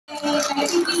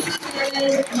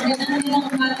Magandang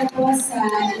umaga po sa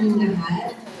inyong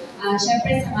lahat.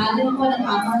 Siyempre, sa ngalan po ng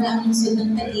pamahalaang lungsod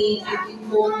ng Taguig, aking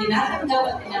pong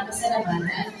tinatanggap at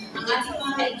pinapasalamatan ang ating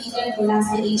mga kaibigan mula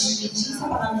sa HCG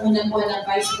sa pangunguna po ng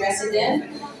Vice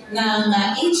President ng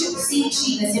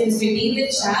HCG na si Mr. David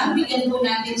Chang. Bigyan po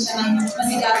natin siya ng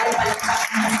masigapong palakpak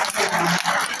ng pasalamat.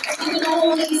 Dito na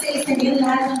po isa-isahin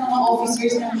lahat ng mga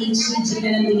officers ng HCG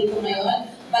na nandito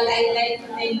ngayon. But I'd like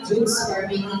to thank Jukes for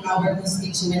making our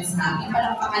constituents happy.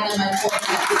 Palakpakan naman po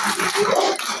natin dito.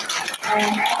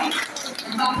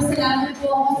 Magpapasalamat po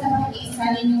ako sa pag-iisa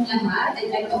ninyong lahat.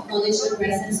 I'd like to acknowledge the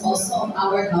presence also of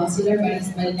our councilor,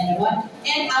 Maris Balinaron,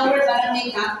 and our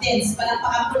barangay captains.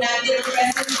 Palakpakan po natin ang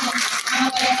presence ng mga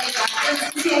barangay captains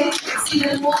kasi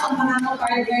sila po ang mga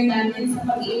partner natin sa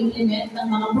pag-i-implement ng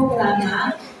mga programa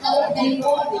kaugnay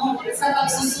po sa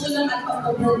pagsusulong at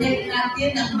pag-protect natin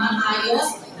ng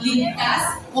maayos,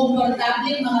 ligtas,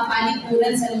 komportableng mga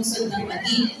palikuran sa lungsod ng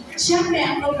Taguig. Siyempre,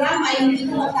 ang programa ay hindi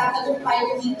po magtatagumpay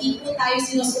kung hindi po tayo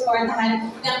sinusuportahan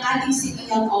ng ating City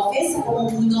Health Office sa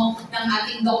pamumuno ng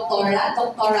ating Doktora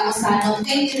Osano.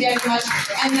 Thank you very much.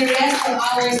 And the rest of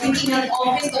our City Health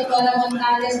Office, Doktora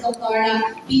Montales,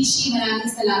 Doktora Pichi,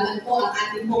 maraming salamat po ang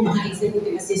ating po mga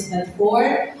Executive Assistant for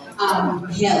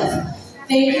Health.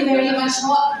 Thank you very much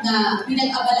po na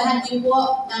pinag-abalahan niyo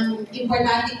po ng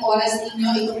importanteng oras ninyo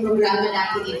itong programa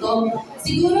natin ito.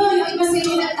 Siguro yung iba sa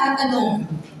inyo nagtatanong,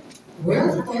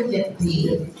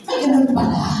 WorldToiletDay? Ay, ganun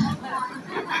pala.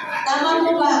 Tama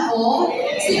mo ba ako?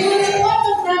 Siguro po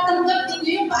kung natanggap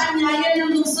ninyo yung paanyaya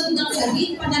ng lungsod ng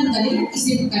Taguig, pananggalin ang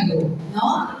isip kayo,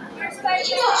 no?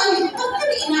 Pag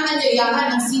kami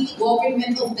inaanyayahan ng City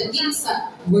Government of Taguig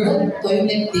sa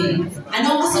WorldToiletDay,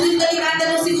 anong kasunod na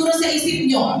tinatanong siguro sa isip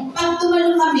nyo? Pag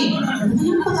tumalong kami, ano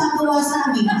yung pagkagawa sa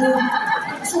amin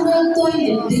sa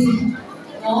WorldToiletDay?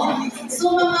 No?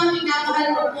 So mga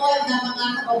minamahal ko po na mga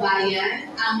kababayan,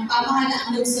 ang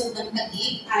pamahalaang lungsod ng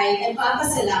Taguig ay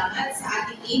nagpapasalamat sa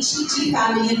ating HCG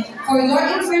family. For your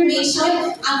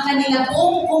information, ang kanila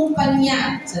pong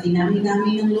kumpanya sa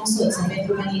dinami-dami ng lungsod sa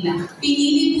Metro Manila,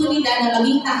 pinili po nila na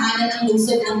maging tahanan ng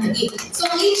lungsod ng Taguig. So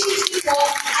HCG po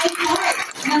ay part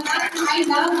ng ating I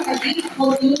Love Taguig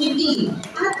community.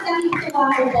 At dahil tuwa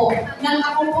ko po, nang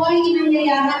ako po ay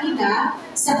inanyayahan nila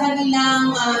sa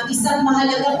kanilang isang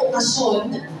mahalagang okasyon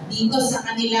dito sa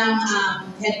kanilang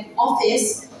head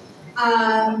office,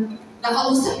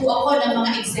 nakausap po ako ng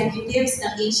mga executives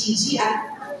ng HCG at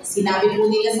sinabi po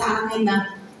nila sa akin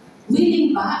na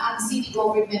willing ba ang City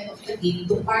Government of Taguig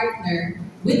to partner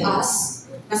with us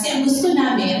kasi ang gusto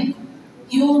namin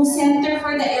yung Center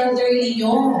for the Elderly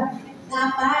nyo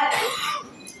dapat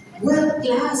world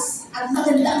class at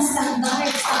magandang standard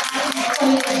sa ating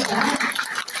toilet dyan.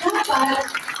 Dapat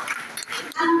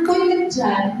ang toilet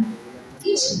dyan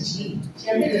HCG.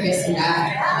 Siyempre, the best sila.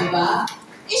 Diba?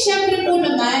 Eh, siyempre po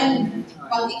naman,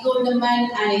 pag ikaw naman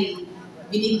ay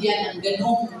binigyan ng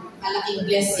ganong kalaking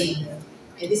blessing,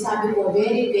 eh di sabi ko,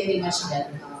 very, very much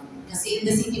welcome. Kasi in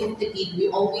the City of Taguig, we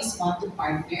always want to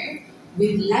partner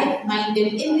with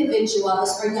like-minded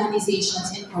individuals,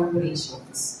 organizations, and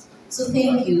corporations. So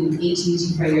thank you,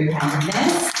 HCG, for your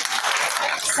kindness.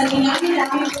 Sa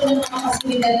dinami-dami po ng mga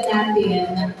pasilidad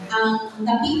natin, ang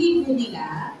napili po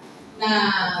nila na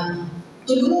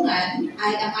tulungan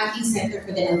ay ang ating Center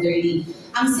for the Elderly.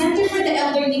 Ang Center for the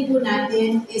Elderly po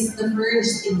natin is the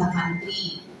first in the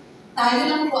country.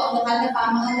 Tayo lang po ang lokal na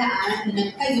pamahalaan na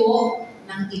nagtayo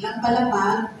ng ilang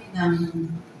palapag ng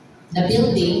the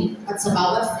building at sa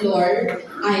bawat floor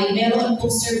ay meron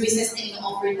pong services na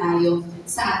ino-offer tayo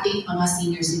sa ating mga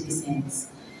senior citizens.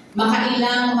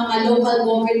 Makailang mga local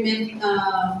government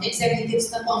executives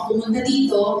na po ang pumunta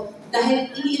dito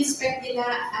dahil ini-inspect nila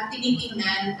at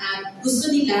tinitingnan at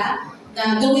gusto nila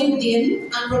na gawin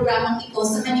din ang programang ito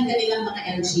sa kanilang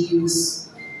mga LGUs.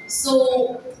 So,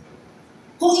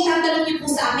 kung itatanong niyo po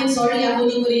sa akin, sorry,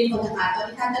 huli-huli yung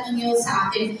pagkakataon, itatanong niyo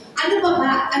sa akin, ano pa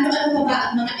ba ang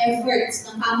mga efforts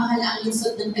ng pamahalaang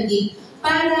lungsod ng Taguig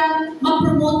para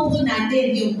ma-promote po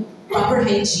natin yung proper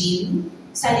hygiene,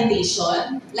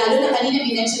 sanitation, lalo na kanina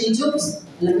minention ni Jobs,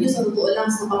 alam niyo sa totoo lang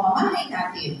sa pamamahay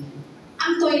natin,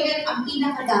 ang toilet ang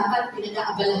pinaka-dapat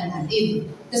pinag-aabalahan natin.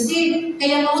 Kasi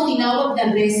kaya ako tinawag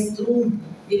na restroom,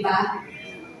 di ba?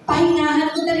 Pahingahan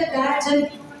mo talaga,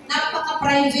 dyan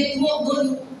napaka-private mo doon.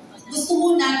 Gusto mo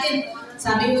natin,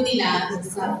 sabi mo nila,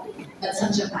 sa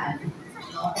bansang Japan,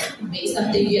 no? May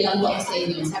isang trivia lang po ako sa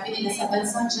inyo. Sabi nila sa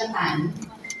bansang Japan,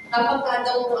 kapag ka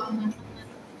daw ang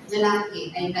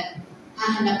lalaki ay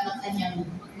naghahanap ng kanyang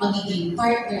magiging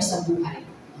partner sa buhay,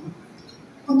 no?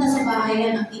 Punta sa bahay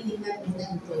yan ang titingnan mo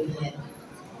ng toilet.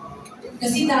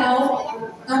 Kasi daw,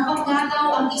 kapag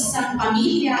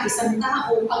pamilya, isang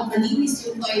tao, pag malinis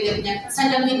yung toilet niya,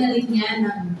 salamin na rin niya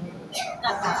ng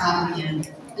nakakama niya.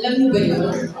 Alam niyo ba yun?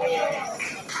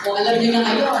 O alam niyo na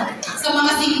kayo, sa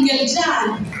mga single dyan,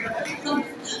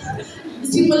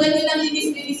 simulan nyo lang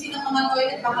linis-linisin ng mga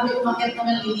toilet, baka may umakit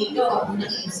naman liligo ako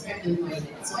nag-i-inspect yung toilet.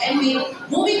 So anyway,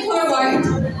 moving forward,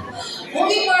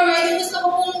 yung gusto ko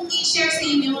pong i-share sa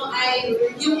inyo ay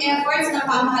yung efforts ng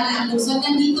pamahalaan lungsod.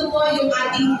 Nandito po yung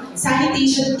ating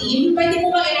sanitation team. Pwede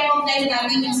po ba i-recognize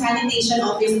natin yung sanitation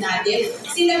office natin?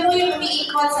 Sila po yung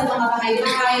umiikot sa mga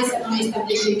bahay-bahay, sa mga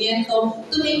establishmento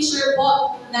to make sure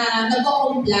po na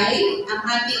nag-comply ang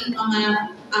ating mga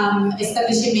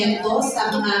establishmento sa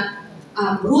mga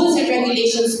rules and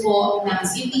regulations po ng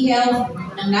City Health,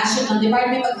 ng National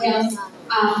Department of Health,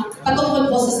 patungkol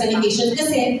po sa sanitation.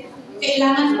 Kasi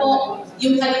kailangan po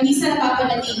yung kalinisan na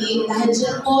papanatili dahil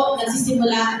dyan po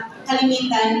nagsisimula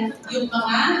kalimitan yung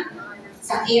mga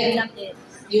sakit,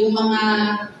 yung mga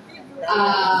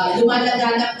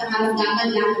lumalaganap na karanggaman,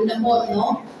 lalo na po, no?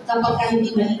 Kapag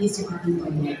hindi malinis yung ating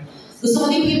toilet. Gusto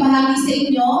ko din ibahagi sa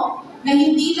inyo na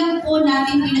hindi lang po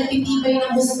natin pinagtitibay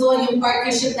ng gusto yung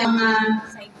partnership ng mga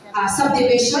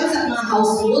subdivisions at mga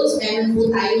households. Meron po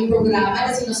tayong programa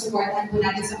na sinusuportahan po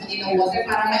natin sa Manila Water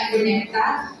para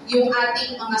ma-connecta yung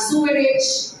ating mga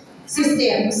sewerage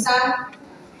system sa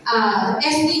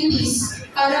STPs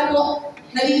para po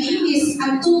nalilinis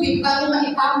ang tubig bago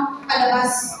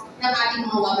maipapalabas ng ating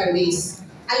mga waterways.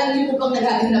 Alam niyo po bang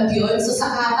nagaganap yun? So sa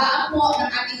kabaan po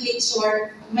ng ating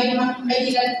lakeshore, may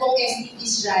ilan pong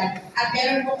STPs dyan at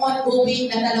meron pong ongoing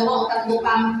na 2 o 3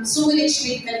 pang sewage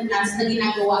treatment plants na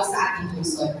ginagawa sa ating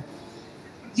lungsod.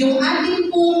 Yung ating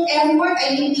pong effort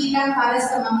ay hindi lang para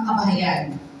sa mga kabahayan.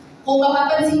 Kung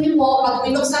mapapansin niyo po, pag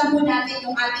binuksan po natin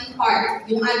yung ating park,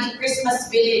 yung ating Christmas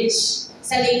village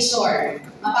sa lakeshore,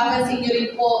 mapapansin niyo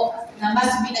rin po na mas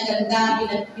pinaganda,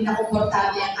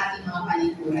 pinakomportable ang ating mga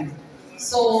palikuran.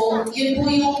 So, yun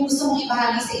po yung gusto kong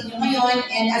ibahagi sa inyo ngayon.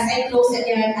 And as I close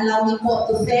again, allow me po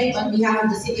to thank on behalf of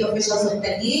the city officials of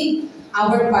Taguig,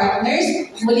 our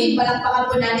partners. Muli, palakpakan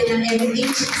po natin ang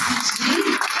MHCG.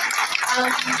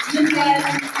 You can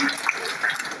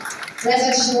rest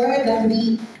assured that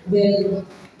we will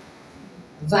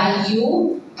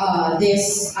value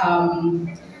this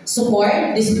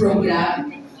support, this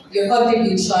program, your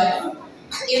contribution.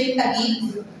 In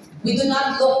Taguig, we do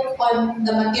not look on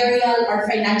the material or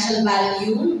financial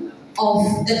value of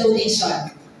the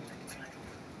donation.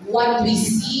 What we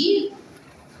see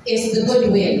is the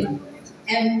goodwill.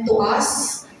 And to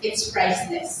us, it's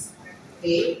priceless.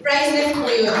 Okay? Priceless po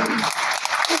yun.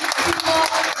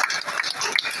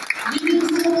 Yun yung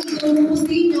gusto kong itulong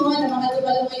sa inyo na mga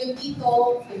dumalo ngayon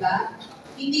dito, diba?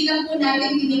 Hindi lang po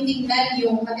natin tinitingnan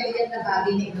yung material na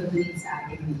bagay na i-donate sa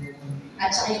atin ngayon.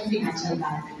 At saka yung financial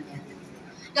value.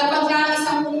 Kapag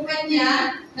isang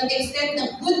kumpanya nag-extend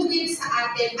ng goodwill sa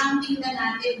atin, ang tingnan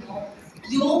natin mo,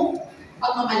 yung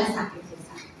pagmamalasakit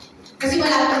sa atin. Kasi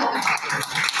wala pa kapatid.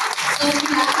 So,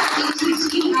 sila,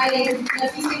 HCG ay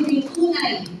nagsisilbing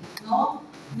tunay, no,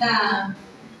 na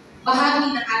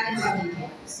bahagi ng ating pamilya.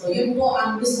 So, yun po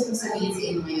ang gusto kong sabihin sa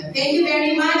inyo ngayon. Thank you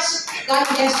very much. God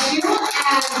bless you.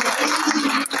 And HCG,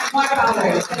 more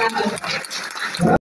power. Salamat po.